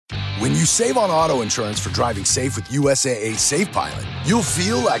When you save on auto insurance for driving safe with USAA Safe Pilot, you'll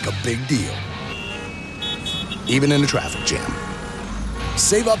feel like a big deal, even in a traffic jam.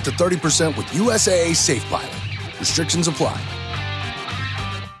 Save up to 30% with USAA Safe Pilot. Restrictions apply.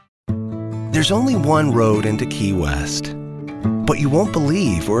 There's only one road into Key West, but you won't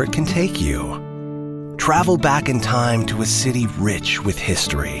believe where it can take you. Travel back in time to a city rich with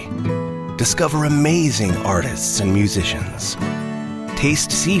history. Discover amazing artists and musicians.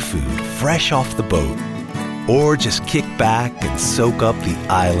 Taste seafood fresh off the boat, or just kick back and soak up the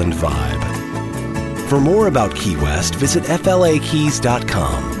island vibe. For more about Key West, visit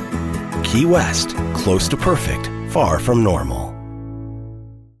flakeys.com. Key West, close to perfect, far from normal.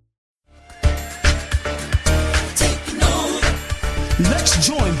 Let's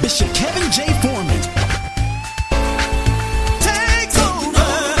join Bishop Kevin J. Foreman.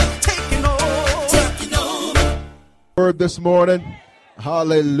 Taking over. Word this morning.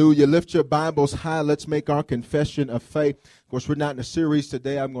 Hallelujah. Lift your Bibles high. Let's make our confession of faith. Of course, we're not in a series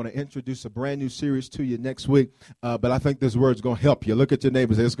today. I'm going to introduce a brand new series to you next week. But I think this word's going to help you. Look at your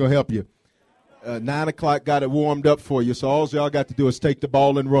neighbors. It's going to help you. 9 o'clock got it warmed up for you. So all y'all got to do is take the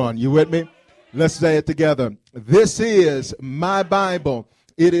ball and run. You with me? Let's say it together. This is my Bible.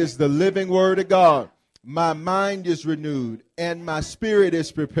 It is the living word of God. My mind is renewed and my spirit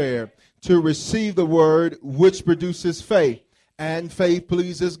is prepared to receive the word which produces faith. And faith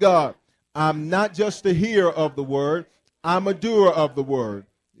pleases God. I'm not just a hearer of the word. I'm a doer of the word.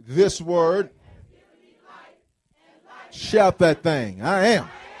 This word, shout that thing. I am.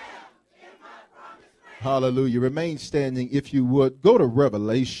 Hallelujah. Remain standing if you would. Go to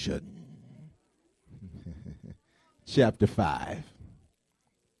Revelation chapter 5.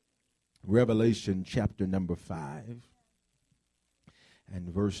 Revelation chapter number 5 and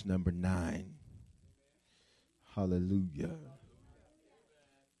verse number 9. Hallelujah.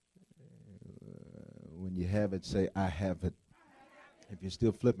 When you have it, say, I have it. If you're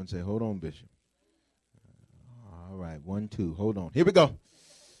still flipping, say, hold on, Bishop. All right, 1, 2, hold on. Here we go.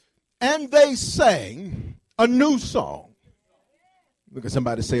 And they sang a new song. Look at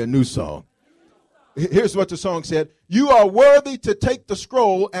somebody say a new song. Here's what the song said. You are worthy to take the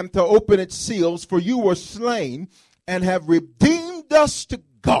scroll and to open its seals, for you were slain and have redeemed us to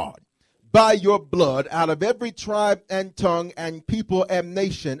God by your blood out of every tribe and tongue and people and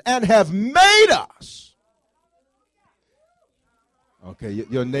nation, and have made us. Okay,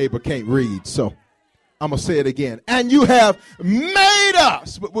 your neighbor can't read, so I'm going to say it again. And you have made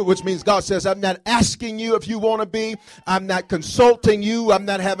us, which means God says, I'm not asking you if you want to be. I'm not consulting you. I'm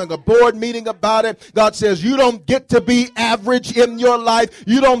not having a board meeting about it. God says, you don't get to be average in your life.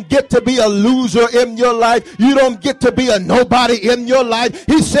 You don't get to be a loser in your life. You don't get to be a nobody in your life.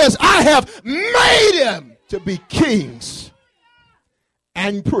 He says, I have made him to be kings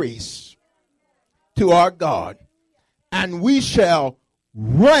and priests to our God, and we shall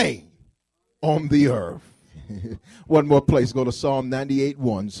reign on the earth. One more place. Go to Psalm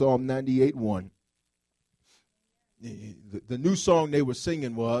 98:1. Psalm 98:1. The new song they were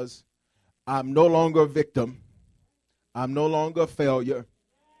singing was, I'm no longer a victim. I'm no longer a failure.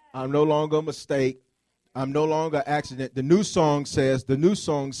 I'm no longer a mistake. I'm no longer an accident. The new song says,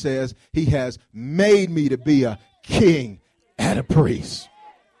 he has made me to be a king and a priest.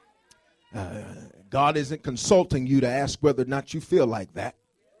 God isn't consulting you to ask whether or not you feel like that.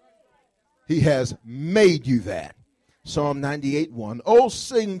 He has made you that. Psalm 98:1. Oh,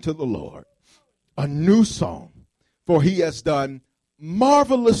 sing to the Lord a new song, for he has done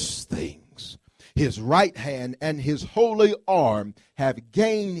marvelous things. His right hand and his holy arm have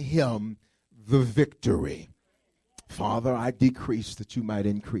gained him the victory. Father, I decrease that you might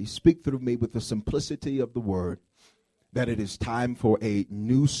increase. Speak through me with the simplicity of the word, that it is time for a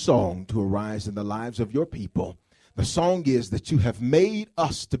new song to arise in the lives of your people. The song is that you have made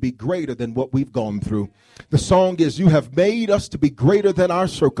us to be greater than what we've gone through. The song is you have made us to be greater than our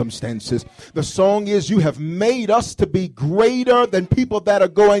circumstances. The song is you have made us to be greater than people that are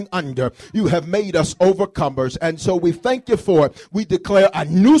going under. You have made us overcomers. And so we thank you for it. We declare a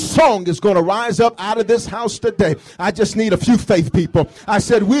new song is going to rise up out of this house today. I just need a few faith people. I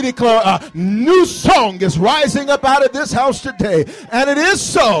said we declare a new song is rising up out of this house today. And it is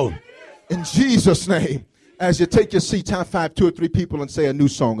so in Jesus' name. As you take your seats, high five 2 or 3 people and say a new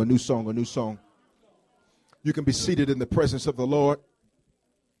song, a new song, a new song. You can be seated in the presence of the Lord.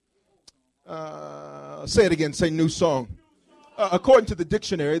 Say it again. Say new song. According to the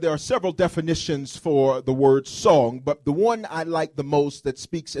dictionary, there are several definitions for the word song, but the one I like the most that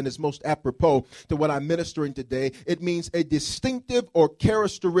speaks and is most apropos to what I'm ministering today, it means a distinctive or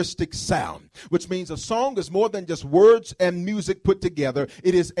characteristic sound, which means a song is more than just words and music put together.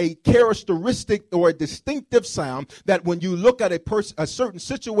 It is a characteristic or a distinctive sound that when you look at a certain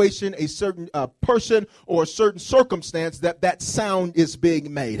situation, a certain person, or a certain circumstance, that sound is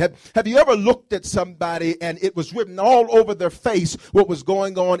being made. Have you ever looked at somebody and it was written all over their face what was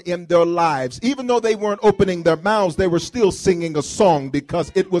going on in their lives? Even though they weren't opening their mouths, they were still singing a song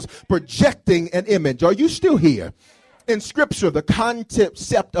because it was projecting an image. Are you still here? In Scripture, the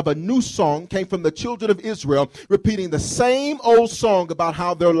concept of a new song came from the children of Israel repeating the same old song about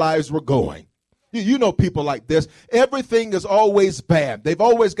how their lives were going. You know people like this. Everything is always bad. They've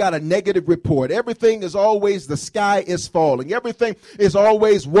always got a negative report. Everything is always the sky is falling. Everything is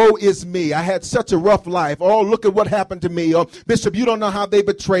always woe is me. I had such a rough life. Oh, look at what happened to me. Oh, Bishop, you don't know how they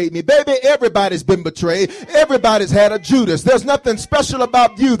betrayed me. Baby, everybody's been betrayed. Everybody's had a Judas. There's nothing special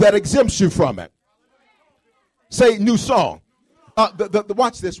about you that exempts you from it. Say new song.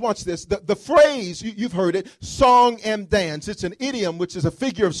 Watch this. The phrase, you've heard it, song and dance. It's an idiom, which is a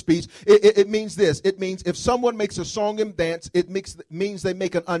figure of speech. It means this. It means if someone makes a song and dance, it means they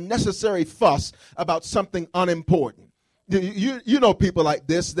make an unnecessary fuss about something unimportant. You know people like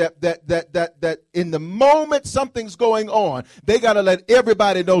this that in the moment something's going on, they got to let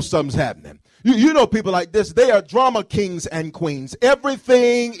everybody know something's happening. You know people like this. They are drama kings and queens.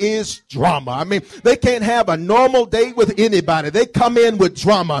 Everything is drama. I mean, they can't have a normal day with anybody. They come in with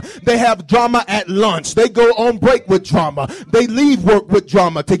drama. They have drama at lunch. They go on break with drama. They leave work with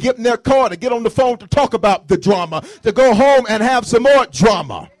drama, to get in their car, to get on the phone to talk about the drama, to go home and have some more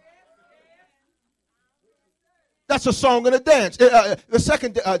drama. That's a song and a dance. The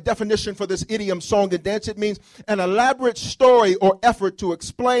second definition for this idiom, song and dance, it means an elaborate story or effort to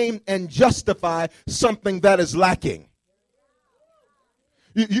explain and justify something that is lacking.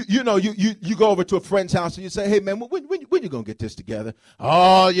 You go over to a friend's house and you say, hey, man, when you going to get this together?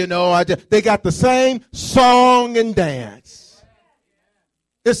 Oh, they got the same song and dance.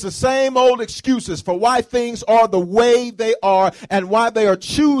 It's the same old excuses for why things are the way they are and why they are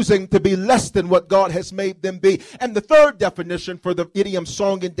choosing to be less than what God has made them be. And the third definition for the idiom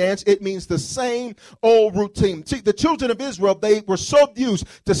song and dance, it means the same old routine. See, the children of Israel, they were so used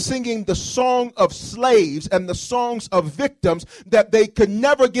to singing the song of slaves and the songs of victims that they could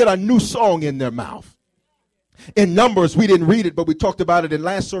never get a new song in their mouth. In Numbers, we didn't read it, but we talked about it in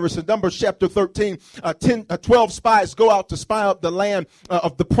last service. In Numbers chapter 13, 12 spies go out to spy out the land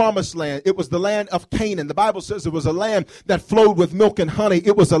of the promised land. It was the land of Canaan. The Bible says it was a land that flowed with milk and honey.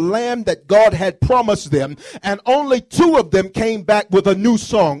 It was a land that God had promised them. And only 2 of them came back with a new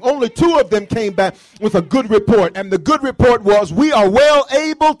song. Only 2 of them came back with a good report. And the good report was, we are well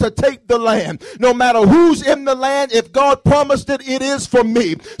able to take the land. No matter who's in the land, if God promised it, it is for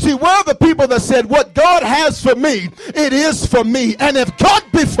me. See, we're the people that said, what God has for me, it is for me. And if God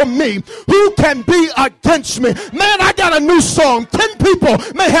be for me, who can be against me? Man, I got a new song. 10 people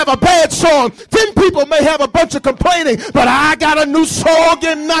may have a bad song. 10 people may have a bunch of complaining, but I got a new song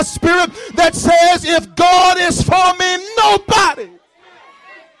in my spirit that says, if God is for me, nobody.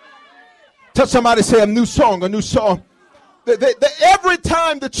 Tell somebody, say a new song, a new song. Every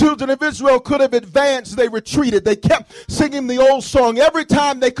time the children of Israel could have advanced, they retreated. They kept singing the old song. Every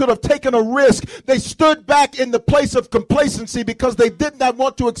time they could have taken a risk, they stood back in the place of complacency because they did not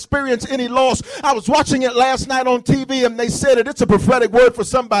want to experience any loss. I was watching it last night on TV and they said it. It's a prophetic word for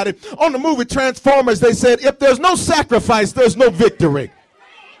somebody. On the movie Transformers, they said, if there's no sacrifice, there's no victory.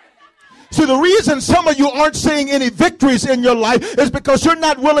 See, the reason some of you aren't seeing any victories in your life is because you're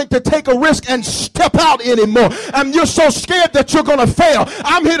not willing to take a risk and step out anymore. And you're so scared that you're going to fail.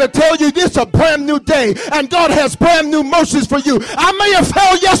 I'm here to tell you this is a brand new day, and God has brand new mercies for you. I may have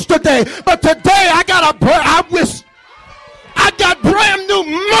failed yesterday, but today I got brand new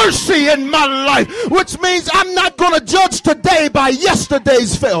mercy in my life, which means I'm not going to judge today by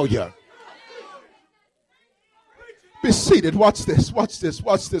yesterday's failure. Be seated. Watch this.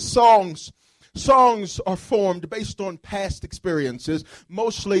 Songs are formed based on past experiences,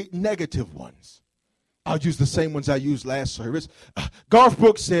 mostly negative ones. I'll use the same ones I used last service. Garth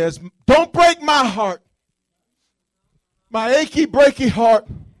Brooks says, don't break my heart, my achy, breaky heart.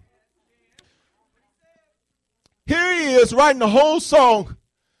 Here he is writing a whole song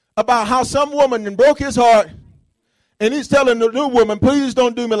about how some woman broke his heart, and he's telling the new woman, please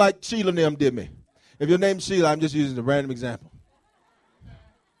don't do me like Sheila and them did me. If your name's Sheila, I'm just using a random example.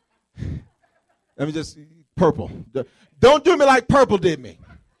 Let me just, Purple. Don't do me like Purple did me.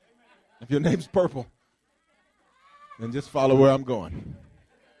 If your name's Purple. And just follow where I'm going.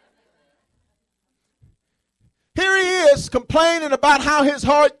 Here he is complaining about how his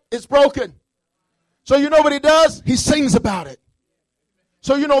heart is broken. So you know what he does? He sings about it.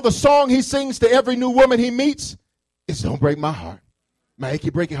 So you know the song he sings to every new woman he meets is "Don't Break My Heart. Make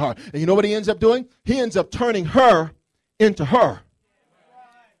you break your heart." And you know what he ends up doing? He ends up turning her into her.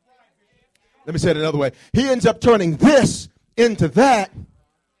 Let me say it another way. He ends up turning this into that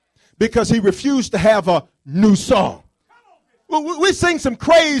because he refused to have a new song. We sing some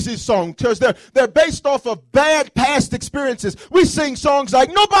crazy songs because they're based off of bad past experiences. We sing songs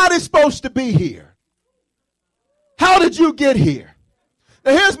like, "Nobody's supposed to be here. How did you get here?"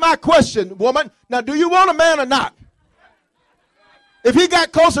 Now here's my question, woman. Now, do you want a man or not? If he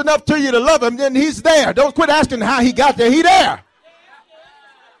got close enough to you to love him, then he's there. Don't quit asking how he got there. He there.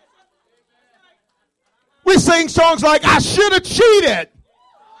 We sing songs like, "I should have cheated."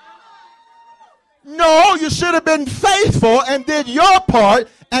 No, you should have been faithful and did your part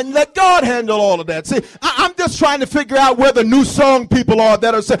and let God handle all of that. See, I'm just trying to figure out where the new song people are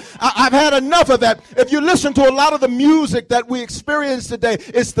that are saying, I've had enough of that. If you listen to a lot of the music that we experience today,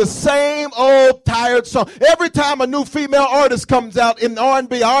 it's the same old tired song. Every time a new female artist comes out in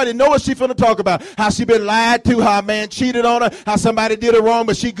R&B, I already know what she's finna talk about. How she been lied to, how a man cheated on her, how somebody did her wrong,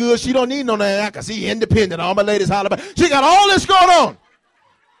 but she good. She don't need no man because she independent. All my ladies holler about. She got all this going on.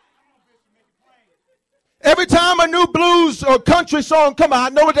 Every time a new blues or country song come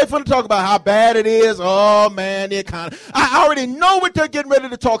out, I know what they're going to talk about, how bad it is. Oh, man, the economy. I already know what they're getting ready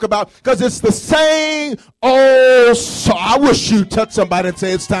to talk about because it's the same old song. I wish you'd touch somebody and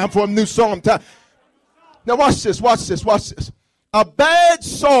say it's time for a new song. Now, watch this, watch this, watch this. A bad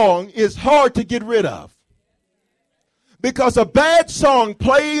song is hard to get rid of because a bad song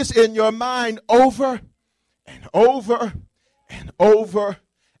plays in your mind over and over and over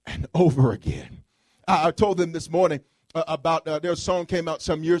and over again. I told them this morning about their song came out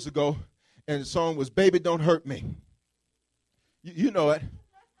some years ago, and the song was "Baby, Don't Hurt Me." You know it.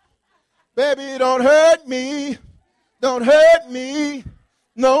 Baby, don't hurt me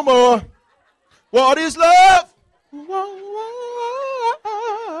no more. What is love?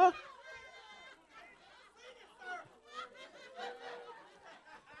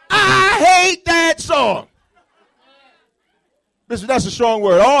 I hate that song. That's a strong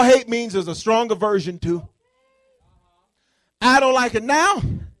word. All hate means there's a stronger version too. I don't like it now.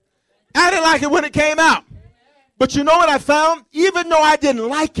 I didn't like it when it came out. But you know what I found? Even though I didn't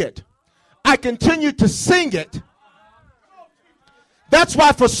like it, I continued to sing it. That's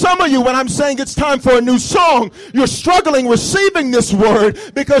why for some of you, when I'm saying it's time for a new song, you're struggling receiving this word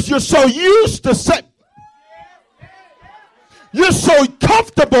because you're so used to saying. You're so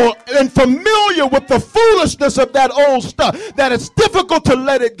comfortable and familiar with the foolishness of that old stuff that it's difficult to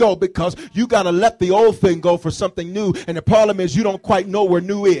let it go because you got to let the old thing go for something new. And the problem is you don't quite know where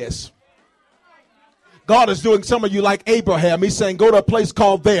new is. God is doing some of you like Abraham. He's saying, go to a place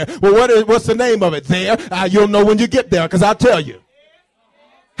called there. Well, what's the name of it? There. You'll know when you get there because I'll tell you.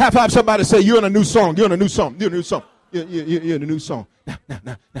 Have somebody say, you're in a new song. You're in a new song. You're in a new song. You're in a new song.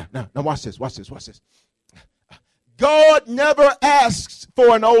 Now, watch this. Watch this. Watch this. God never asks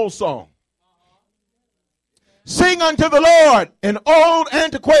for an old song. Sing unto the Lord an old,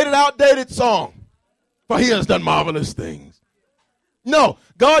 antiquated, outdated song, for he has done marvelous things. No,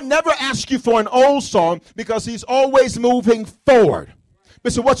 God never asks you for an old song because he's always moving forward.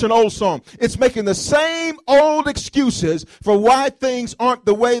 But so what's an old song? It's making the same old excuses for why things aren't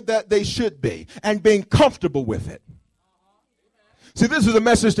the way that they should be and being comfortable with it. See, this is a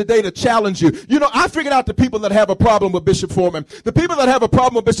message today to challenge you. You know, I figured out the people that have a problem with Bishop Foreman. The people that have a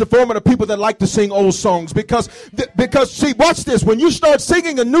problem with Bishop Foreman are people that like to sing old songs because see, watch this. When you start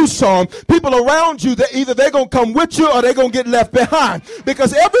singing a new song, people around you, either they're going to come with you or they're going to get left behind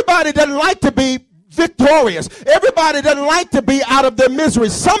because everybody doesn't like to be victorious. Everybody doesn't like to be out of their misery.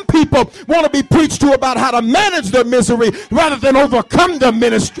 Some people want to be preached to about how to manage their misery rather than overcome their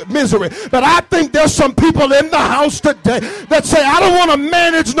misery. But I think there's some people in the house today that say, I don't want to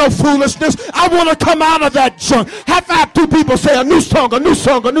manage no foolishness. I want to come out of that junk. Have had two people say a new song, a new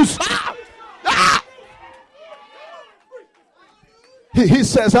song, a new song. He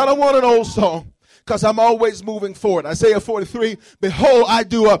says, I don't want an old song. Because I'm always moving forward. Isaiah 43, behold, I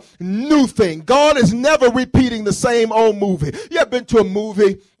do a new thing. God is never repeating the same old movie. You ever been to a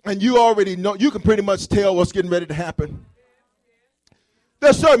movie and you already know, you can pretty much tell what's getting ready to happen?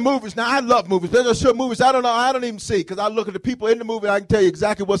 There's certain movies. Now, I love movies. There's certain movies I don't even see because I look at the people in the movie and I can tell you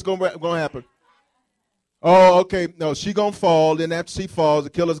exactly what's going to happen. Oh, okay. No, she going to fall. Then after she falls,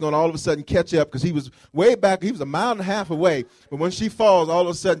 the killer's going to all of a sudden catch up because he was way back. He was a mile and a half away. But when she falls, all of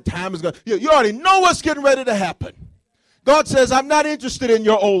a sudden time is going to. You already know what's getting ready to happen. God says, I'm not interested in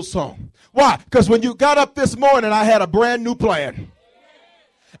your old song. Why? Because when you got up this morning, I had a brand new plan.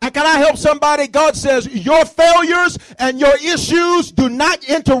 And can I help somebody? God says, your failures and your issues do not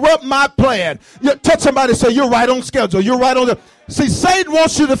interrupt my plan. Touch somebody and say, you're right on schedule. You're right on the... See, Satan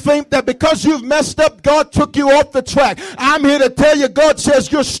wants you to think that because you've messed up, God took you off the track. I'm here to tell you, God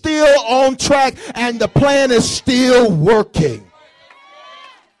says you're still on track and the plan is still working.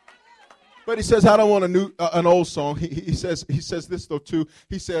 But he says, I don't want an old song. He says this though too.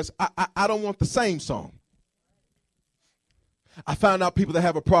 He says, I don't want the same song. I found out people that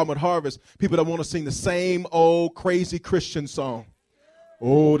have a problem with harvest, people that want to sing the same old crazy Christian song.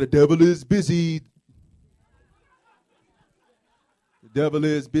 Oh, the devil is busy. The devil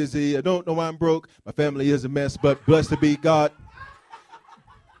is busy. I don't know why I'm broke. My family is a mess, but blessed be God.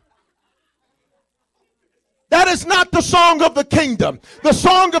 That is not the song of the kingdom. The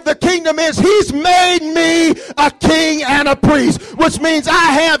song of the kingdom is he's made me a king and a priest, which means I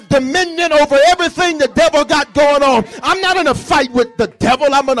have dominion over everything the devil got going on. I'm not in a fight with the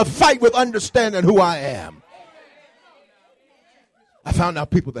devil. I'm in a fight with understanding who I am. I found out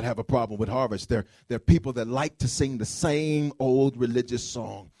people that have a problem with harvest. They're people that like to sing the same old religious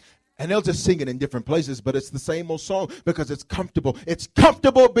song. And they'll just sing it in different places, but it's the same old song because it's comfortable. It's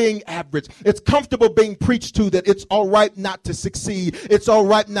comfortable being average. It's comfortable being preached to that it's all right not to succeed. It's all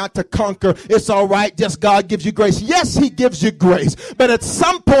right not to conquer. It's all right, just God gives you grace. Yes, he gives you grace. But at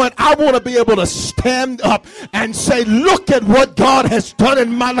some point, I want to be able to stand up and say, look at what God has done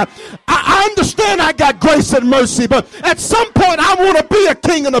in my life. I understand I got grace and mercy, but at some point, I want to be a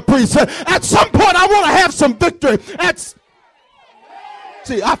king and a priest. At some point, I want to have some victory.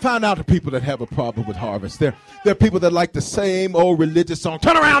 See, I found out the people that have a problem with harvest. They're people that like the same old religious song.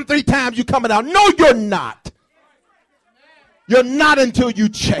 Turn around 3 times, you coming out. No, you're not. You're not until you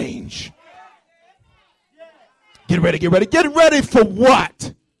change. Get ready, get ready. Get ready for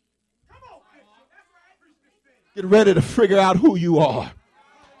what? Get ready to figure out who you are.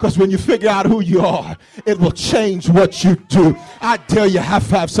 Because when you figure out who you are, it will change what you do. I tell you, high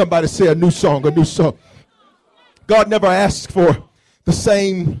five somebody, say a new song, a new song. God never asks for the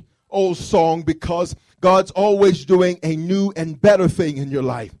same old song because God's always doing a new and better thing in your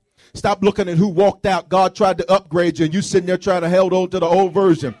life. Stop looking at who walked out. God tried to upgrade you and you sitting there trying to hold on to the old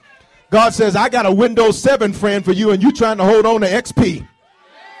version. God says, I got a Windows 7 friend for you and you trying to hold on to XP.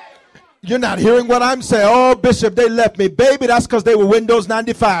 You're not hearing what I'm saying. Oh, Bishop, they left me. Baby, that's because they were Windows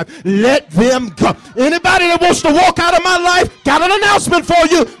 95. Let them go. Anybody that wants to walk out of my life, got an announcement for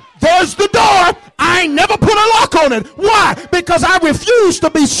you. There's the door. I ain't never put a lock on it. Why? Because I refuse to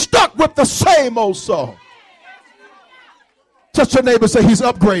be stuck with the same old song. Touch your neighbor, say, he's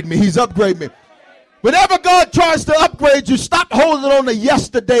upgrading me. He's upgrading me. Whenever God tries to upgrade you, stop holding on to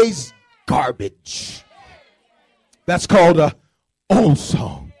yesterday's garbage. That's called an old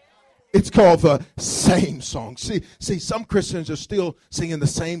song. It's called the same song. See, some Christians are still singing the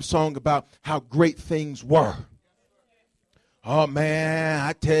same song about how great things were. Oh, man,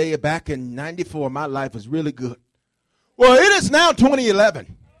 I tell you, back in 94, my life was really good. Well, it is now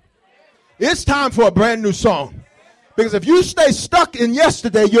 2011. It's time for a brand new song. Because if you stay stuck in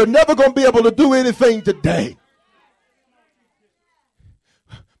yesterday, you're never going to be able to do anything today.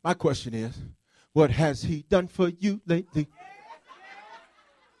 My question is, what has he done for you lately?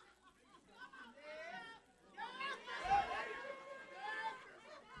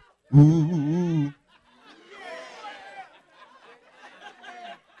 Ooh.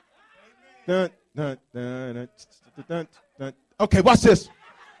 Dun, dun, dun, dun, dun, dun. Okay, watch this.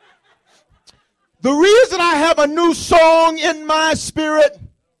 The reason I have a new song in my spirit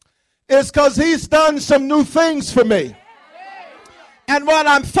is because he's done some new things for me. And while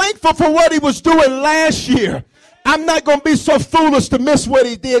I'm thankful for what he was doing last year, I'm not going to be so foolish to miss what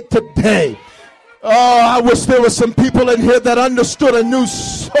he did today. Oh, I wish there were some people in here that understood a new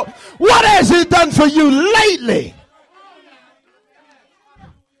song. What has he done for you lately?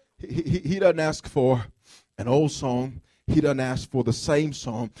 He doesn't ask for an old song. He doesn't ask for the same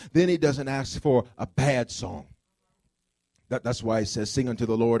song. Then he doesn't ask for a bad song. That's why he says, sing unto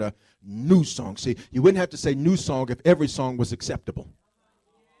the Lord a new song. See, you wouldn't have to say new song if every song was acceptable.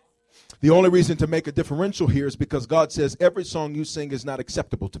 The only reason to make a differential here is because God says every song you sing is not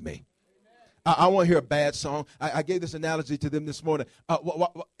acceptable to me. I want to hear a bad song. I gave this analogy to them this morning.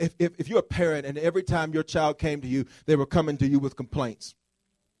 If you're a parent and every time your child came to you, they were coming to you with complaints.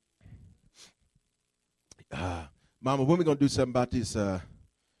 Mama, when are we going to do something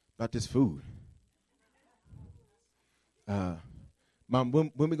about this food? Mom,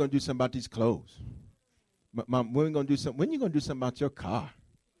 when are we going to do something about these clothes? Mom, when are we going to do something? When are you going to do something about your car?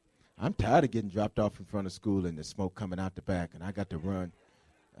 I'm tired of getting dropped off in front of school and the smoke coming out the back, and I got to run.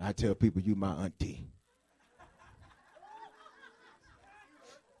 I tell people, you my auntie.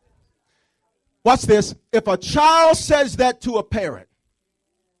 Watch this. If a child says that to a parent,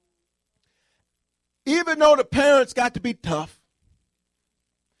 even though the parent's got to be tough,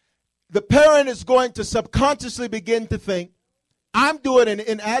 the parent is going to subconsciously begin to think, I'm doing an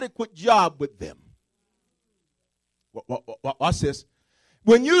inadequate job with them. Watch this.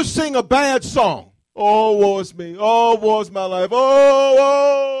 When you sing a bad song, oh, woe is me, oh, woe is my life,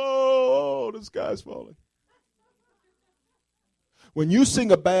 oh, the sky's falling. When you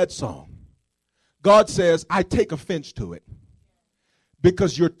sing a bad song, God says, I take offense to it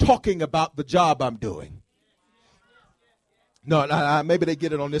because you're talking about the job I'm doing. No, maybe they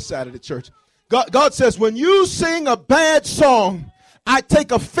get it on this side of the church. God says, when you sing a bad song, I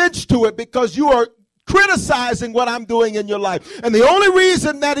take offense to it because you are criticizing what I'm doing in your life. And the only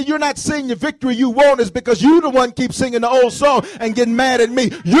reason that you're not seeing the victory you want is because you're the one keeps singing the old song and getting mad at me.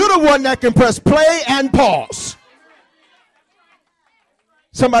 You're the one that can press play and pause.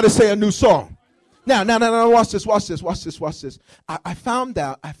 Somebody say a new song. Now, watch this. I found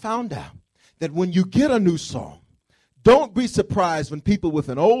out that when you get a new song, don't be surprised when people with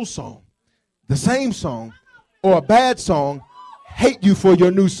an old song, the same song, or a bad song hate you for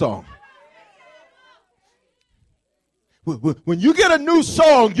your new song. When you get a new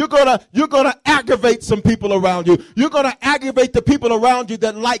song, you're gonna aggravate some people around you. You're gonna aggravate the people around you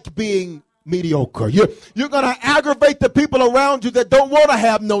that like being mediocre. You're gonna aggravate the people around you that don't want to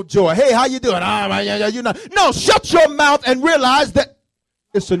have no joy. Hey, how you doing? No, shut your mouth and realize that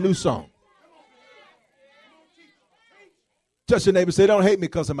it's a new song. Touch your neighbor. Say, don't hate me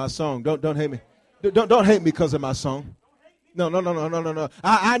because of my song. Don't hate me. Don't hate me because of my song. No.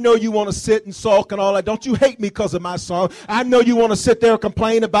 I know you want to sit and sulk and all that. Don't you hate me because of my song. I know you want to sit there and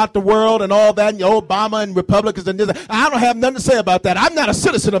complain about the world and all that and your Obama and Republicans and this. I don't have nothing to say about that. I'm not a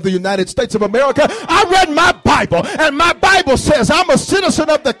citizen of the United States of America. I read my Bible, and my Bible says I'm a citizen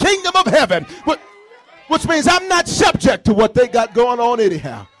of the kingdom of heaven, which means I'm not subject to what they got going on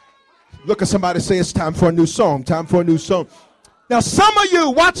anyhow. Look at somebody, say it's time for a new song. Time for a new song. Now, some of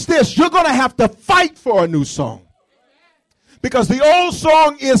you, watch this. You're going to have to fight for a new song. Because the old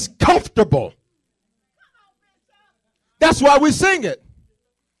song is comfortable. That's why we sing it.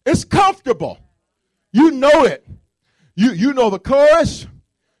 It's comfortable. You know it. You know the chorus.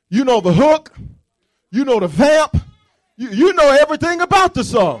 You know the hook. You know the vamp. You know everything about the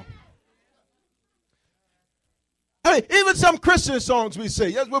song. I mean, even some Christian songs we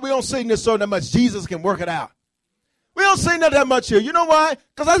sing. That's why we don't sing this song that much. Jesus can work it out. We don't sing that much here. You know why?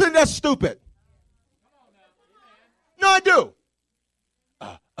 Because I think that's stupid. No, I do.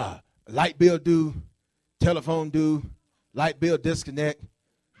 Light bill due, telephone due, light bill disconnect,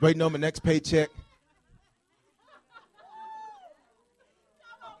 waiting on my next paycheck.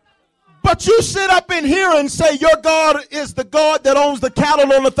 But you sit up in here and say your God is the God that owns the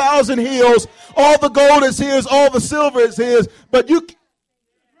cattle on 1,000 hills. All the gold is his, all the silver is his. But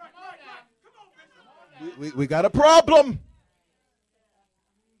we got a problem.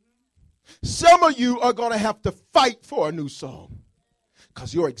 Some of you are going to have to fight for a new song.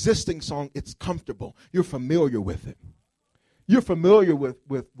 Because your existing song, it's comfortable. You're familiar with it. You're familiar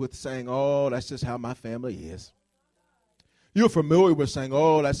with saying, oh, that's just how my family is. You're familiar with saying,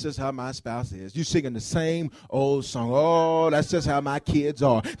 oh, that's just how my spouse is. You're singing the same old song. Oh, that's just how my kids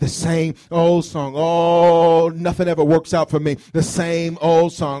are. The same old song. Oh, nothing ever works out for me. The same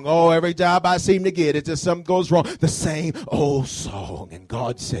old song. Oh, every job I seem to get, it's just something goes wrong. The same old song. And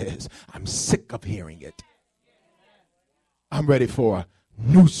God says, I'm sick of hearing it. I'm ready for a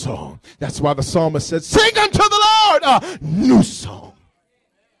new song. That's why the psalmist said, sing unto the Lord a new song.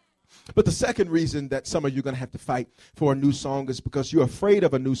 But the second reason that some of you are going to have to fight for a new song is because you're afraid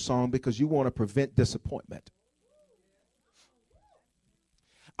of a new song because you want to prevent disappointment.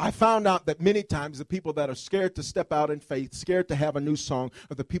 I found out that many times the people that are scared to step out in faith, scared to have a new song,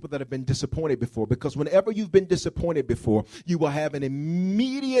 are the people that have been disappointed before. Because whenever you've been disappointed before, you will have an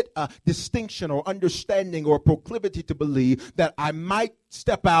immediate distinction or understanding or proclivity to believe that I might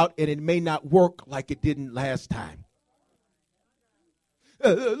step out and it may not work like it didn't last time.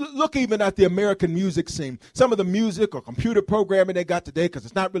 Look even at the American music scene. Some of the music or computer programming they got today, because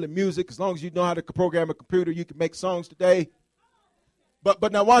it's not really music. As long as you know how to program a computer, you can make songs today.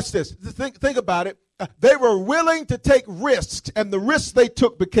 But now watch this. Think about it. They were willing to take risks, and the risks they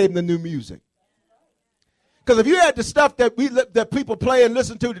took became the new music. Because if you had the stuff that people play and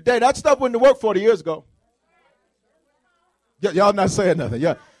listen to today, that stuff wouldn't have worked 40 years ago. Y'all not saying nothing.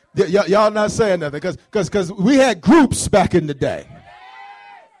 Y'all not saying nothing. Because we had groups back in the day.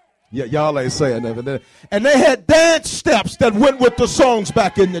 Yeah, y'all ain't saying nothing. And they had dance steps that went with the songs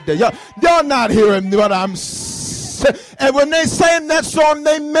back in the day. Y'all not hearing what I'm saying. And when they sang that song,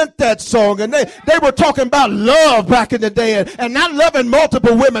 they meant that song. And they were talking about love back in the day. And not loving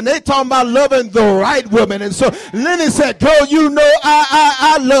multiple women. They talking about loving the right woman. And so Lenny said, girl, you know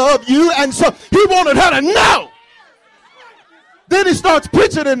I love you. And so he wanted her to know. Then he starts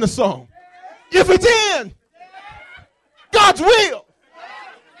preaching in the song. If it's in God's will.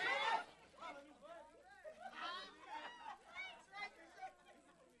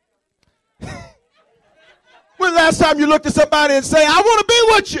 When last time you looked at somebody and say, I want to be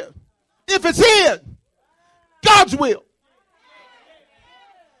with you, if it's in God's will.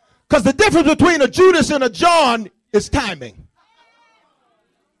 Because the difference between a Judas and a John is timing.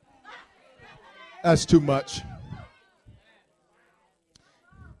 That's too much.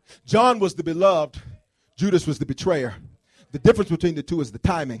 John was the beloved. Judas was the betrayer. The difference between the two is the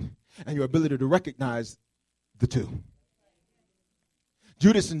timing and your ability to recognize the two.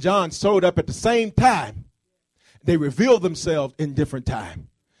 Judas and John showed up at the same time. They reveal themselves in different time.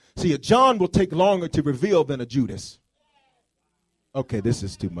 See, a John will take longer to reveal than a Judas. Okay, this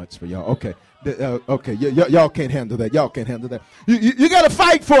is too much for y'all. Okay, y'all can't handle that. Y'all can't handle that. You got to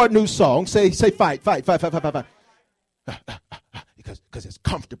fight for a new song. Say fight. Because it's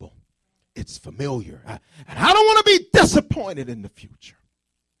comfortable. It's familiar. And I don't want to be disappointed in the future.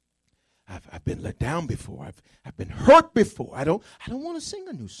 I've been let down before. I've been hurt before. I don't want to sing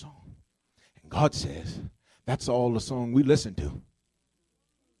a new song. And God says, that's all the song we listen to.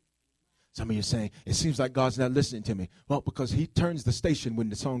 Some of you are saying, it seems like God's not listening to me. Well, because he turns the station when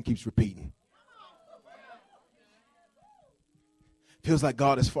the song keeps repeating. Feels like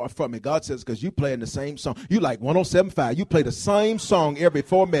God is far from me. God says, because you playing the same song. You like 107.5. You play the same song every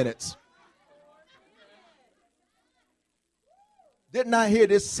 4 minutes. Didn't I hear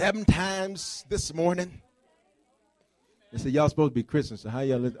this 7 times this morning? They said, y'all supposed to be Christians, so how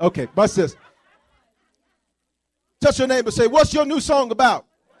y'all live? Okay, watch this. Touch your neighbor, say, what's your new song about?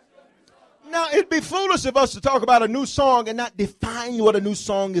 Now, it'd be foolish of us to talk about a new song and not define what a new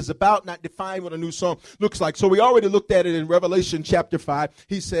song is about, not define what a new song looks like. So we already looked at it in Revelation chapter 5.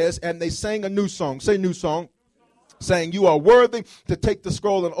 He says, and they sang a new song. Say new song. Saying, you are worthy to take the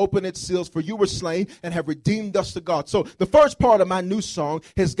scroll and open its seals, for you were slain and have redeemed us to God. So the first part of my new song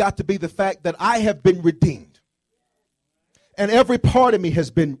has got to be the fact that I have been redeemed. And every part of me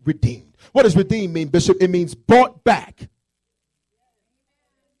has been redeemed. What does redeemed mean, Bishop? It means bought back.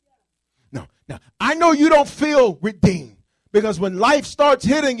 Now, I know you don't feel redeemed. Because when life starts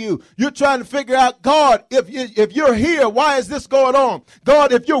hitting you, you're trying to figure out, God, if you're here, why is this going on?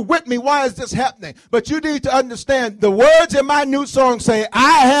 God, if you're with me, why is this happening? But you need to understand the words in my new song say,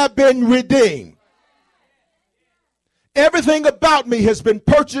 I have been redeemed. Everything about me has been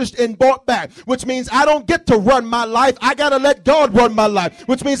purchased and bought back, which means I don't get to run my life. I got to let God run my life,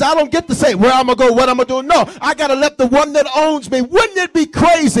 which means I don't get to say where I'm going to go, what I'm going to do. No, I got to let the one that owns me. Wouldn't it be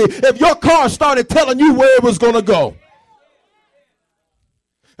crazy if your car started telling you where it was going to go?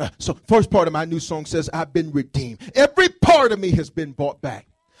 So first part of my new song says, I've been redeemed. Every part of me has been bought back.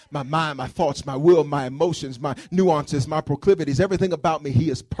 My mind, my thoughts, my will, my emotions, my nuances, my proclivities, everything about me, he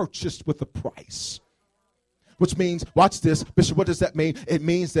has purchased with a price. Which means, watch this, Bishop, what does that mean? It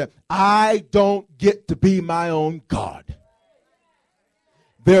means that I don't get to be my own God.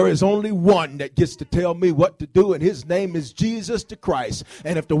 There is only one that gets to tell me what to do, and his name is Jesus the Christ.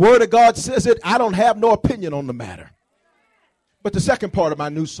 And if the word of God says it, I don't have no opinion on the matter. But the second part of my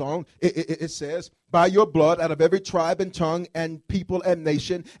new song, it says, by your blood out of every tribe and tongue and people and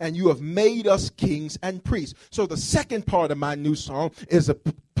nation, and you have made us kings and priests. So the second part of my new song is a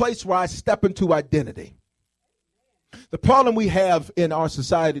place where I step into identity. The problem we have in our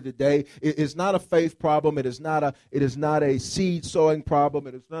society today is not a faith problem. It is not a seed sowing problem.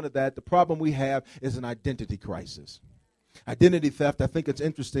 It is none of that. The problem we have is an identity crisis. Identity theft, I think it's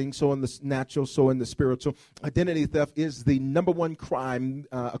interesting, so in the natural, so in the spiritual. Identity theft is the number one crime,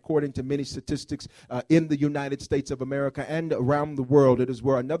 according to many statistics, in the United States of America and around the world. It is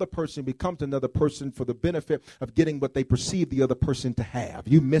where another person becomes another person for the benefit of getting what they perceive the other person to have.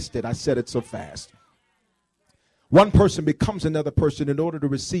 You missed it. I said it so fast. One person becomes another person in order to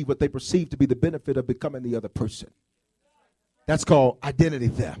receive what they perceive to be the benefit of becoming the other person. That's called identity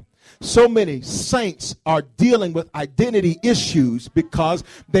theft. So many saints are dealing with identity issues because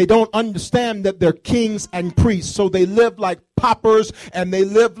they don't understand that they're kings and priests. So they live like paupers and they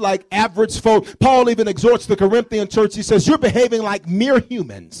live like average folk. Paul even exhorts the Corinthian church. He says, you're behaving like mere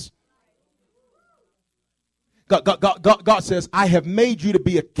humans. God says, I have made you to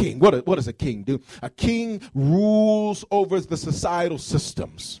be a king. What does a king do? A king rules over the societal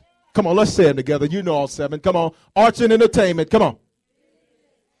systems. Come on, let's say it together. You know all 7. Come on. Arts and entertainment. Come on.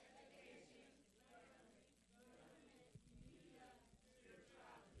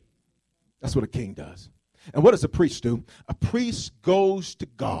 That's what a king does. And what does a priest do? A priest goes to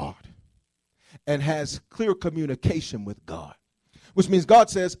God and has clear communication with God. Which means God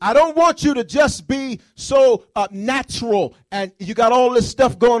says, I don't want you to just be so natural and you got all this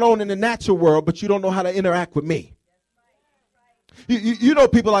stuff going on in the natural world, but you don't know how to interact with me. You know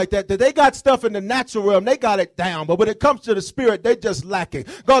people like that they got stuff in the natural realm, they got it down, but when it comes to the spirit, they're just lacking.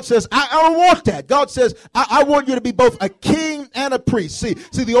 God says, I don't want that. God says, I want you to be both a king and a priest. See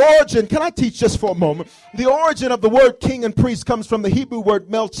the origin, can I teach just for a moment? The origin of the word king and priest comes from the Hebrew word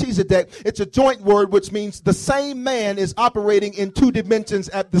Melchizedek. It's a joint word, which means the same man is operating in 2 dimensions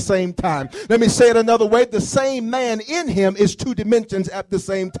at the same time. Let me say it another way. The same man in him is 2 dimensions at the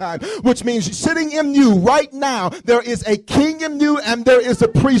same time, which means sitting in you right now, there is a king in you and there is a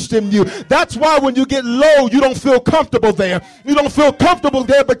priest in you. That's why when you get low, you don't feel comfortable there. You don't feel comfortable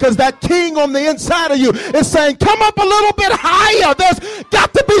there because that king on the inside of you is saying, come up a little bit higher. There's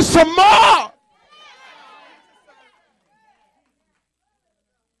got to be some more.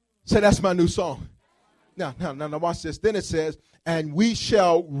 So that's my new song. Now, watch this. Then it says, and we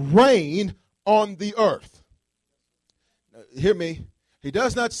shall reign on the earth. Now, hear me. He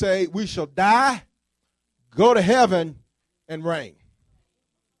does not say we shall die, go to heaven, and reign.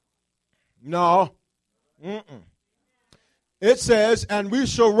 No. It says, and we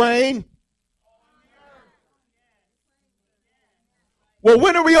shall reign. Well,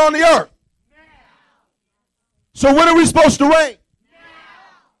 when are we on the earth? So when are we supposed to reign?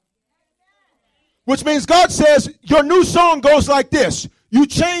 Which means God says, your new song goes like this. You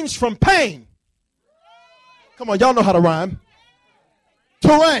change from pain. Come on, y'all know how to rhyme.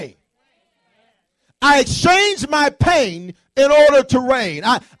 To reign. I exchange my pain in order to reign.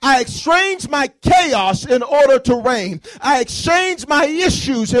 I exchange my chaos in order to reign. I exchange my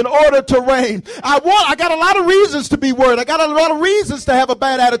issues in order to reign. I got a lot of reasons to be worried. I got a lot of reasons to have a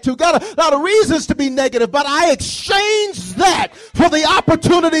bad attitude. Got a lot of reasons to be negative, but I exchange that for the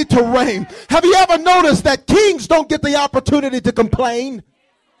opportunity to reign. Have you ever noticed that kings don't get the opportunity to complain?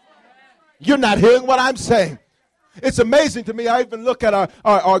 You're not hearing what I'm saying. It's amazing to me. I even look at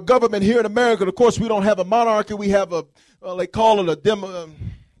our government here in America. Of course, we don't have a monarchy. We have they call it a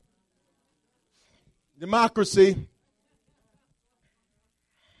democracy.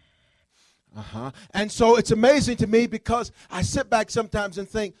 And so it's amazing to me because I sit back sometimes and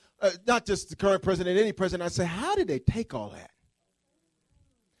think, not just the current president, any president, I say, how did they take all that?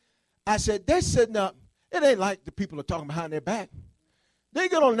 I said, they're sitting up. It ain't like the people are talking behind their back. They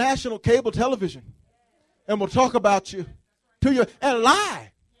get on national cable television and will talk about you to you and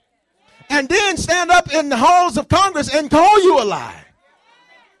lie. And then stand up in the halls of Congress and call you a lie.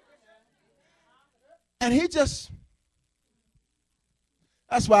 And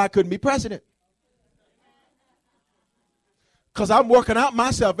that's why I couldn't be president. Because I'm working out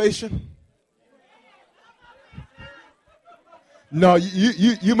my salvation. No,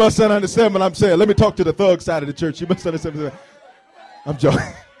 you must not understand what I'm saying. Let me talk to the thug side of the church. You must understand. I'm joking.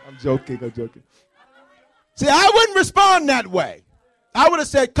 I'm joking. See, I wouldn't respond that way. I would have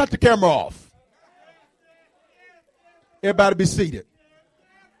said, cut the camera off. Everybody be seated.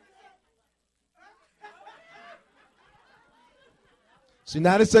 See,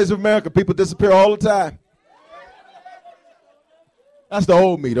 United States of America, people disappear all the time. That's the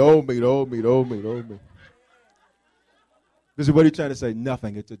old me. This is what he's trying to say.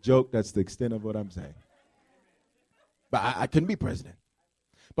 Nothing. It's a joke. That's the extent of what I'm saying. But I couldn't be president.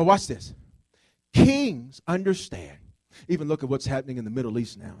 But watch this. Kings understand. Even look at what's happening in the Middle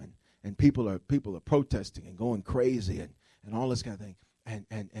East now, and people are protesting and going crazy and all this kind of thing.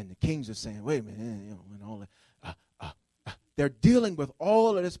 And the kings are saying, wait a minute, and all that. They're dealing with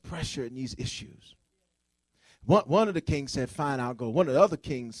all of this pressure and these issues. One of the kings said, fine, I'll go. One of the other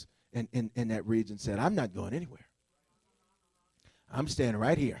kings in that region said, I'm not going anywhere. I'm standing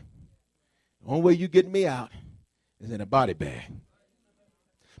right here. The only way you get me out is in a body bag.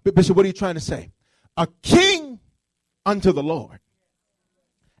 But Bishop, what are you trying to say? A king unto the Lord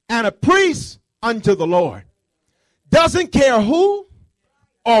and a priest unto the Lord doesn't care who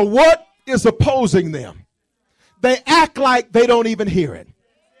or what is opposing them. They act like they don't even hear it.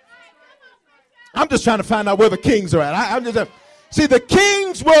 I'm just trying to find out where the kings are at. See, the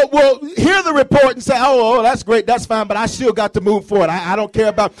kings will hear the report and say, oh, that's great, that's fine, but I still got to move forward. I don't care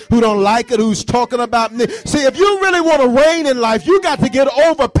about who don't like it, who's talking about me. See, if you really want to reign in life, you got to get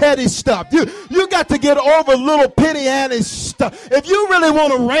over petty stuff. You got to get over little penny ante stuff. If you really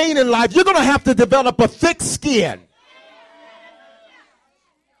want to reign in life, you're going to have to develop a thick skin.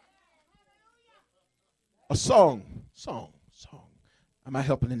 A song. Am I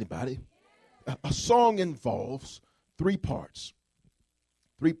helping anybody? A song involves three parts.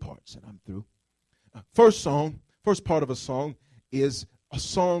 And I'm through. First part of a song is a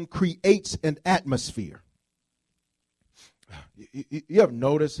song creates an atmosphere. You ever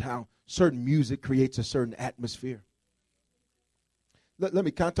notice how certain music creates a certain atmosphere?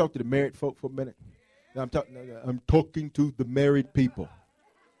 Can I talk to the married folk for a minute? I'm talking to the married people.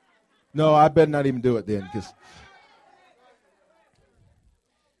 No, I better not even do it then, because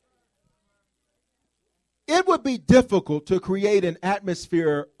it would be difficult to create an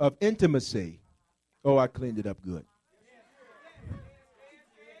atmosphere of intimacy. Oh, I cleaned it up good.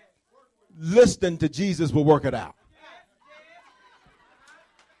 Listening to Jesus will work it out.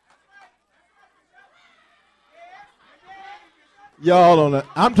 Y'all on that.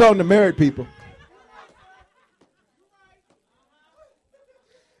 I'm talking to married people.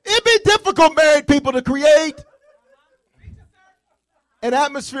 It'd be difficult, married people, to create an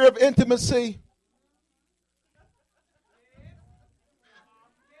atmosphere of intimacy.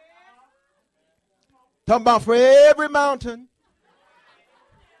 Talking about for every mountain.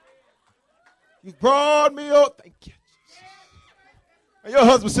 You brought me up. Thank you, Jesus. And your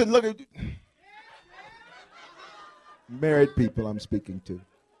husband sitting looking at you. Married people I'm speaking to.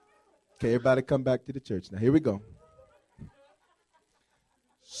 Okay, everybody come back to the church. Now, here we go.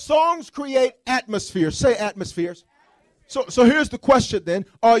 Songs create atmospheres. Say atmospheres. So here's the question then.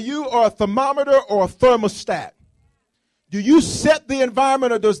 Are you a thermometer or a thermostat? Do you set the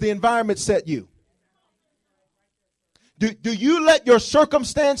environment or does the environment set you? Do you let your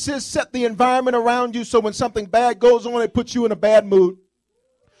circumstances set the environment around you so when something bad goes on, it puts you in a bad mood?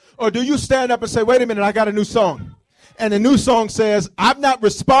 Or do you stand up and say, wait a minute, I got a new song. And the new song says, I'm not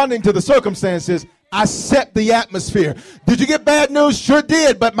responding to the circumstances. I set the atmosphere. Did you get bad news? Sure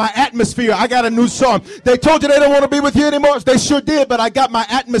did, but my atmosphere, I got a new song. They told you they don't want to be with you anymore? They sure did, but I got my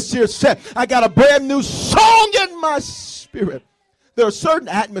atmosphere set. I got a brand new song in my spirit. There are certain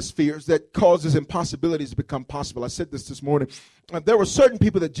atmospheres that causes impossibilities to become possible. I said this morning. There were certain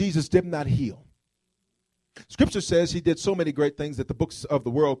people that Jesus did not heal. Scripture says he did so many great things that the books of the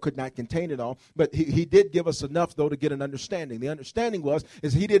world could not contain it all. But he did give us enough, though, to get an understanding. The understanding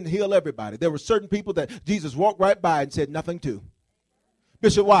is he didn't heal everybody. There were certain people that Jesus walked right by and said nothing to.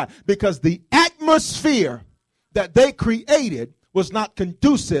 Bishop, why? Because the atmosphere that they created was not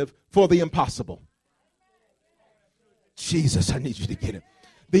conducive for the impossible. Jesus, I need you to get it.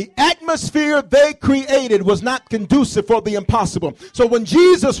 The atmosphere they created was not conducive for the impossible. So when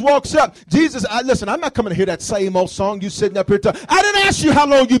Jesus walks up, listen, I'm not coming to hear that same old song you sitting up here. I didn't ask you how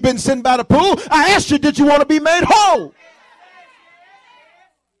long you've been sitting by the pool. I asked you, did you want to be made whole?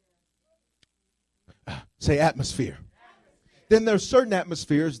 Say atmosphere. Then there's certain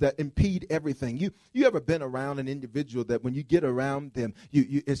atmospheres that impede everything. You ever been around an individual that when you get around them,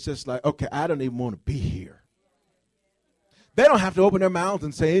 it's just like, okay, I don't even want to be here. They don't have to open their mouths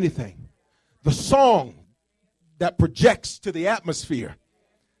and say anything. The song that projects to the atmosphere,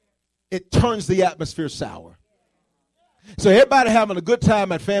 it turns the atmosphere sour. So everybody having a good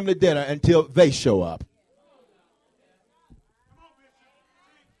time at family dinner until they show up.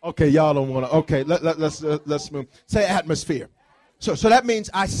 Okay, y'all don't want to. Okay, let's move. Say atmosphere. So that means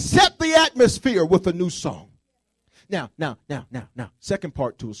I set the atmosphere with a new song. Now. Second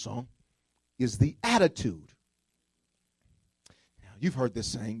part to a song is the attitude. You've heard this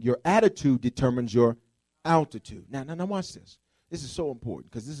saying, your attitude determines your altitude. Now watch this. This is so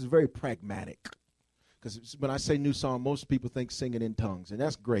important because this is very pragmatic. Because when I say new song, most people think singing in tongues, and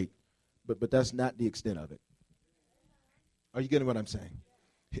that's great, but that's not the extent of it. Are you getting what I'm saying?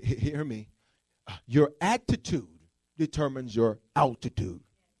 Hear me. Your attitude determines your altitude.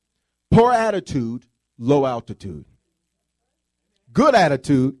 Poor attitude, low altitude. Good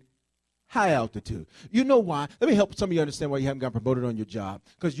attitude, high altitude. You know why? Let me help some of you understand why you haven't got promoted on your job.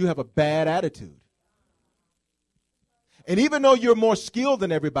 Because you have a bad attitude. And even though you're more skilled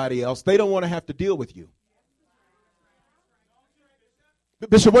than everybody else, they don't want to have to deal with you.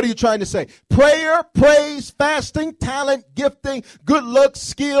 Bishop, what are you trying to say? Prayer, praise, fasting, talent, gifting, good looks,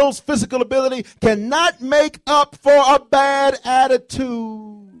 skills, physical ability cannot make up for a bad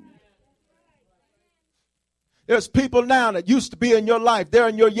attitude. There's people now that used to be in your life. They're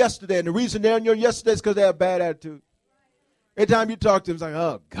in your yesterday. And the reason they're in your yesterday is because they have a bad attitude. Every time you talk to them, it's like,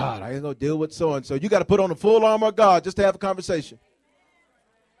 oh, God, I ain't going to deal with so-and-so. You got to put on the full armor of God just to have a conversation.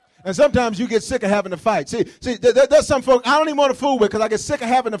 And sometimes you get sick of having to fight. See, there's some folks I don't even want to fool with because I get sick of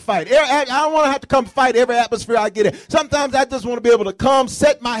having to fight. I don't want to have to come fight every atmosphere I get in. Sometimes I just want to be able to come,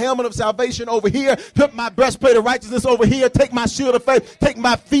 set my helmet of salvation over here, put my breastplate of righteousness over here, take my shield of faith, take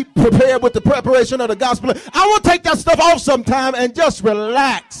my feet prepared with the preparation of the gospel. I want to take that stuff off sometime and just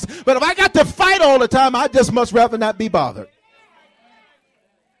relax. But if I got to fight all the time, I just much rather not be bothered.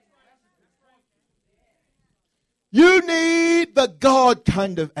 You need the God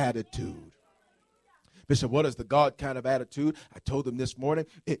kind of attitude. Bishop, what is the God kind of attitude? I told them this morning,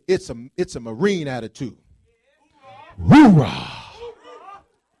 it's a Marine attitude. Hoorah!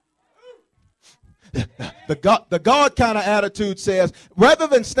 The God kind of attitude says, rather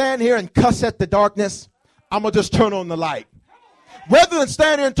than stand here and cuss at the darkness, I'm going to just turn on the light. Rather than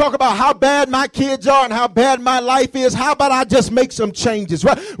stand here and talk about how bad my kids are and how bad my life is, how about I just make some changes?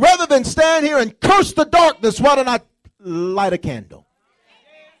 Rather than stand here and curse the darkness, why don't I light a candle?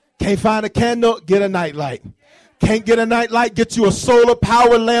 Can't find a candle? Get a nightlight. Can't get a nightlight? Get you a solar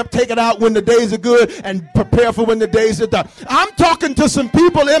power lamp. Take it out when the days are good and prepare for when the days are dark. I'm talking to some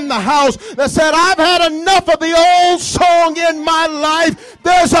people in the house that said, I've had enough of the old song in my life.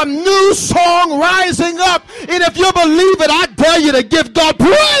 There's a new song rising up. And if you believe it, I dare you to give God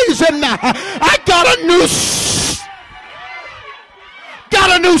praise in that. I got a new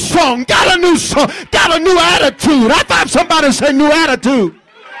song, got a new attitude. I thought somebody said new attitude.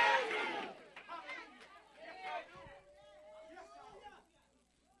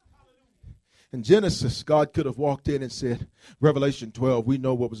 In Genesis, God could have walked in and said, Revelation 12, we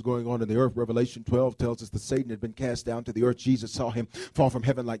know what was going on in the earth. Revelation 12 tells us that Satan had been cast down to the earth. Jesus saw him fall from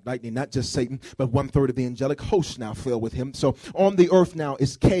heaven like lightning. Not just Satan, but 1/3 of the angelic host now fell with him. So on the earth now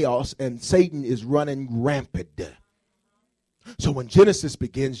is chaos, and Satan is running rampant. So when Genesis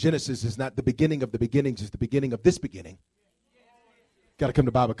begins, Genesis is not the beginning of the beginnings, it's the beginning of this beginning. Got to come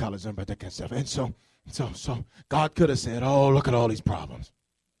to Bible college and about that kind of stuff. And so God could have said, oh, look at all these problems.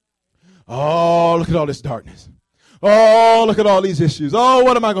 Oh, look at all this darkness. Oh, look at all these issues. Oh,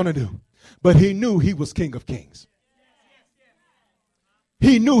 what am I going to do? But he knew he was King of Kings.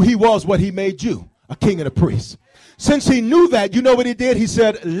 He knew he was what he made you, a king and a priest. Since he knew that, you know what he did? He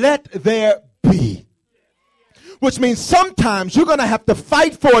said, let there be. Which means sometimes you're going to have to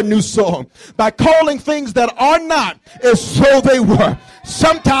fight for a new song by calling things that are not as though they were.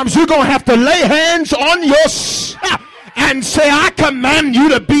 Sometimes you're going to have to lay hands on yourself and say, I command you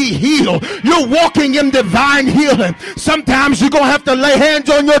to be healed. You're walking in divine healing. Sometimes you're going to have to lay hands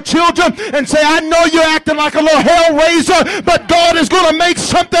on your children and say, I know you're acting like a little hell raiser, but God is going to make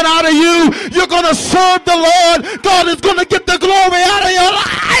something out of you. You're going to serve the Lord. God is going to get the glory out of your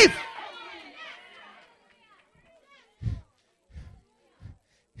life.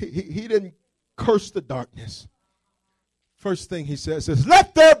 He didn't curse the darkness. First thing he says is,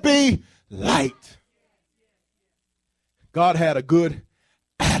 let there be light. God had a good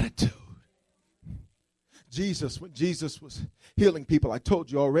attitude. When Jesus was healing people, I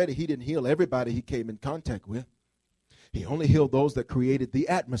told you already, he didn't heal everybody he came in contact with. He only healed those that created the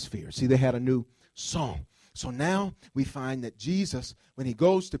atmosphere. See, they had a new song. So now we find that Jesus, when he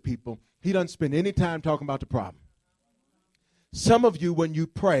goes to people, he doesn't spend any time talking about the problem. Some of you, when you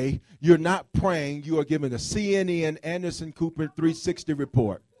pray, you're not praying. You are giving a CNN Anderson Cooper 360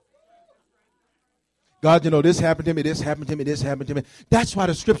 report. God, you know, this happened to me, this happened to me, this happened to me. That's why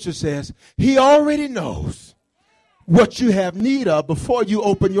the scripture says he already knows what you have need of before you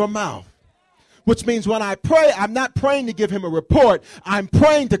open your mouth. Which means when I pray, I'm not praying to give him a report. I'm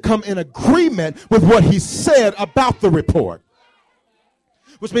praying to come in agreement with what he said about the report.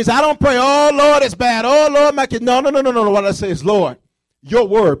 Which means I don't pray, oh, Lord, it's bad. Oh, Lord, my kid. No. What I say is, Lord, your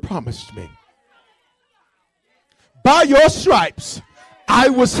word promised me. By your stripes, I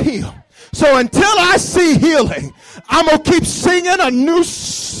was healed. So until I see healing, I'm going to keep singing a new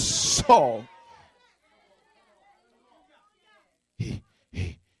song. He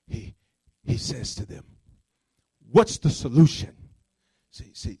says to them, what's the solution?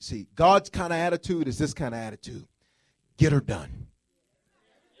 See, God's kind of attitude is this kind of attitude. Get her done.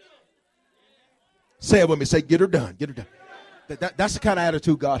 Say it with me. Say, get her done. Get her done. That's the kind of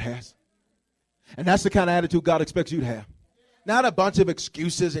attitude God has. And that's the kind of attitude God expects you to have. Not a bunch of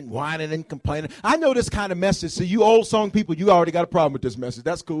excuses and whining and complaining. I know this kind of message. So you old song people, you already got a problem with this message.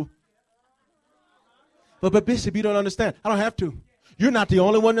 That's cool. But Bishop, you don't understand. I don't have to. You're not the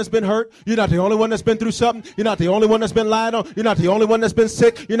only one that's been hurt. You're not the only one that's been through something. You're not the only one that's been lied on. You're not the only one that's been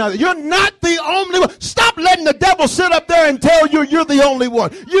sick. You're not the only one. Stop letting the devil sit up there and tell you you're the only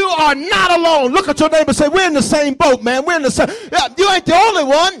one. You are not alone. Look at your neighbor and say, we're in the same boat, man. We're in the same. Yeah, you ain't the only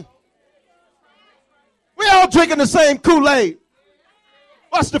one. We're all drinking the same Kool-Aid.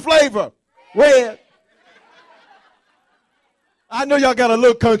 What's the flavor? Red. I know y'all got a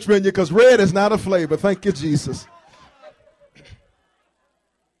little country in you because red is not a flavor. Thank you, Jesus.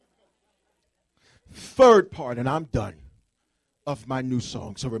 Third part, and I'm done, of my new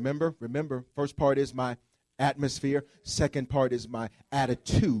song. So remember, first part is my atmosphere. Second part is my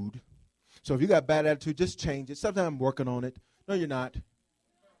attitude. So if you got bad attitude, just change it. Sometimes I'm working on it. No, you're not.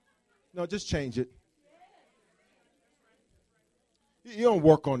 No, just change it. You don't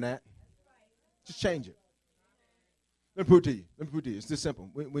work on that. Just change it. Let me put it to you. It's this simple.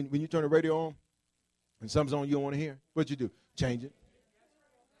 When you turn the radio on and something's on you don't want to hear, what you do? Change it.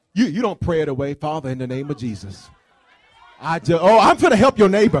 You don't pray it away. Father, in the name of Jesus. I'm going to help your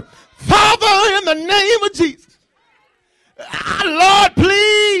neighbor. Father, in the name of Jesus. Lord,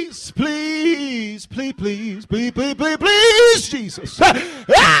 please, Jesus.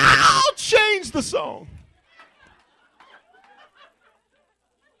 I'll change the song.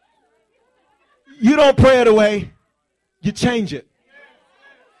 You don't pray it away. You change it.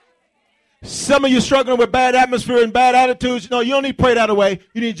 Some of you struggling with bad atmosphere and bad attitudes. No, you don't need to pray that away.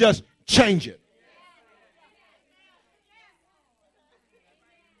 You need to just change it.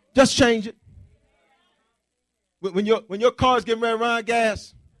 Just change it. When your car's getting ready to run out of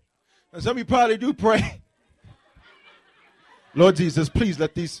gas, and some of you probably do pray. Lord Jesus, please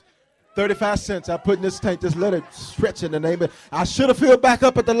let these 35 cents I put in this tank, just let it stretch in the name of. I should have filled back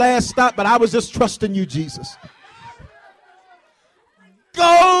up at the last stop, but I was just trusting you, Jesus.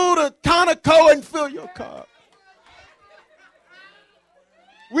 Go to Conoco and fill your car.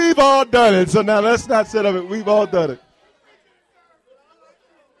 We've all done it, so now let's not sit up it. We've all done it.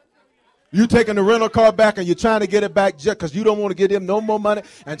 You taking the rental car back and you're trying to get it back just because you don't want to give them no more money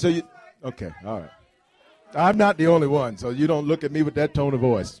until you. Okay, all right. I'm not the only one, so you don't look at me with that tone of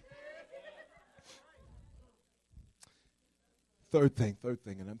voice. Third thing,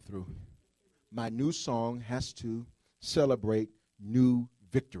 and I'm through. My new song has to celebrate new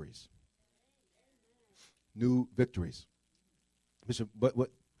victories. New victories. Bishop, what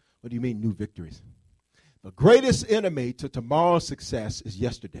do you mean new victories? The greatest enemy to tomorrow's success is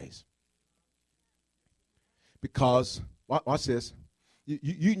yesterday's. Because, watch this,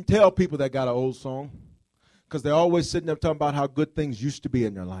 you can tell people that got an old song because they're always sitting there talking about how good things used to be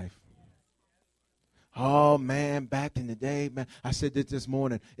in their life. Oh, man, back in the day, man, I said this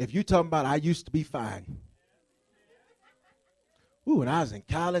morning, if you talking about I used to be fine. Ooh, when I was in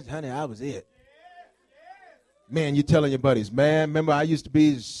college, honey, I was it. Man, you telling your buddies, man, remember I used to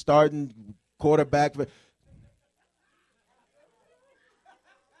be starting quarterback.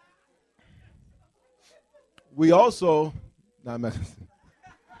 We also, I don't know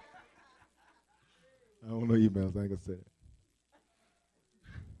emails, I ain't gonna say that.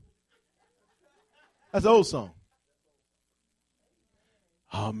 That's an old song.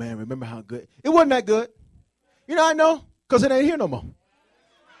 Oh man, remember how good? It wasn't that good. You know I know? Because it ain't here no more.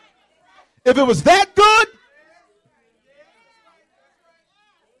 If it was that good,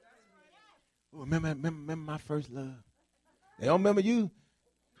 remember my first love. They don't remember you.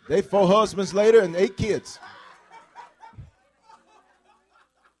 They 4 husbands later and 8 kids.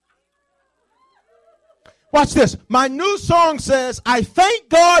 Watch this. My new song says, I thank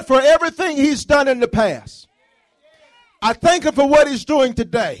God for everything he's done in the past. I thank him for what he's doing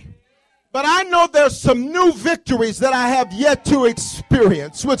today. But I know there's some new victories that I have yet to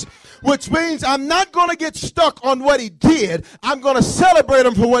experience, which means I'm not going to get stuck on what he did. I'm going to celebrate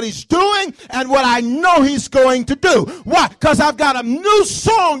him for what he's doing and what I know he's going to do. Why? Because I've got a new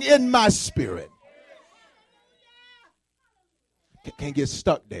song in my spirit. Can't get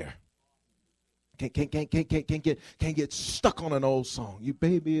stuck there. Can't get stuck on an old song. You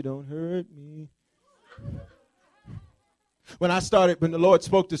baby, don't hurt me. When the Lord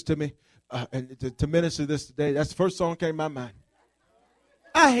spoke this to me, and to minister this today, that's the first song that came to my mind.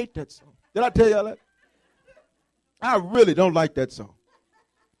 I hate that song. Did I tell y'all that? I really don't like that song.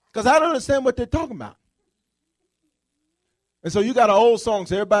 Because I don't understand what they're talking about. And so you got an old song,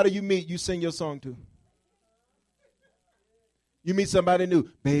 so everybody you meet, you sing your song to. You meet somebody new.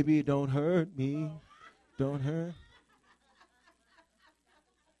 Baby, don't hurt me. Don't hurt.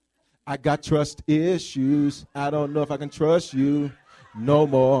 I got trust issues. I don't know if I can trust you no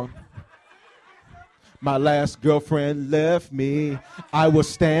more. My last girlfriend left me. I was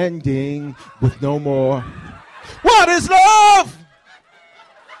standing with no more. What is love?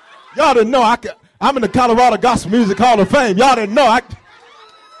 Y'all didn't know I'm in the Colorado Gospel Music Hall of Fame. Y'all didn't know.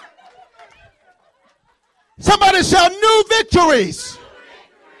 Somebody shout new victories.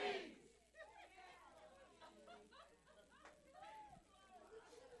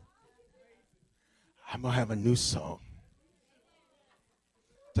 I'm going to have a new song.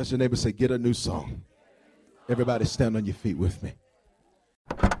 Touch your neighbor, say, get a new song. Everybody stand on your feet with me.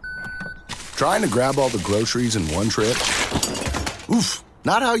 Trying to grab all the groceries in one trip? Oof,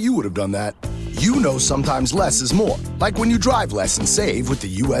 not how you would have done that. You know sometimes less is more. Like when you drive less and save with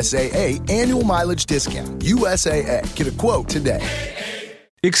the USAA annual mileage discount. USAA. Get a quote today.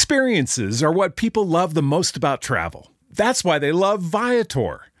 Experiences are what people love the most about travel. That's why they love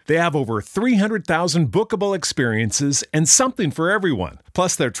Viator. They have over 300,000 bookable experiences and something for everyone.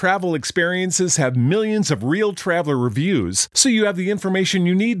 Plus, their travel experiences have millions of real traveler reviews, so you have the information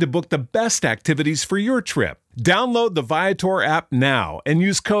you need to book the best activities for your trip. Download the Viator app now and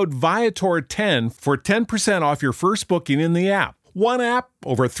use code Viator10 for 10% off your first booking in the app. One app,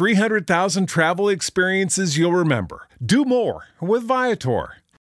 over 300,000 travel experiences you'll remember. Do more with Viator.